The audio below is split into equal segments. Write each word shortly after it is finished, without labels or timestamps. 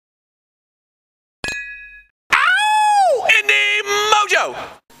go!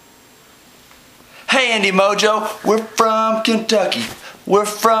 Hey IndyMojo, we're from Kentucky. We're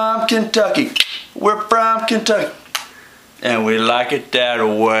from Kentucky. We're from Kentucky. And we like it that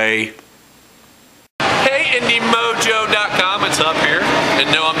way. Hey, IndyMojo.com, it's up here.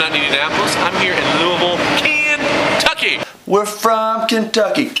 And no, I'm not in Indianapolis. I'm here in Louisville, Kentucky. We're from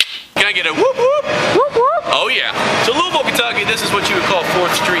Kentucky. Can I get a whoop whoop? Whoop whoop. Oh yeah. So Louisville, Kentucky, this is what you would call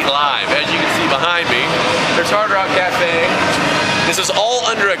 4th Street Live. As you can see behind me, there's Hard Rock Cafe. This is all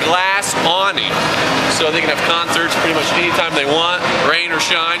under a glass awning. So they can have concerts pretty much anytime they want, rain or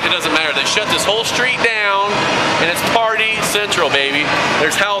shine, it doesn't matter. They shut this whole street down and it's party central, baby.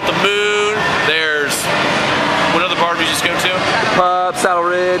 There's Howl at the Moon, there's, what other bar did we just go to? Pub, Saddle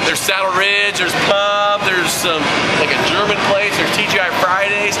Ridge. There's Saddle Ridge, there's Pub, there's some, like a German place, there's TGI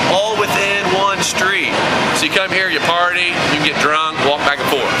Fridays, all within one street. So you come here, you party, you can get drunk, walk back and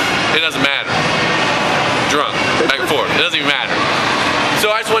forth. It doesn't matter. Drunk, back and forth, it doesn't even matter. So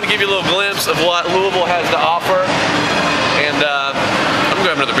I just wanted to give you a little glimpse of what Louisville has to offer, and I'm gonna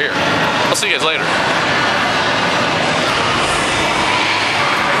go have another beer. I'll see you guys later.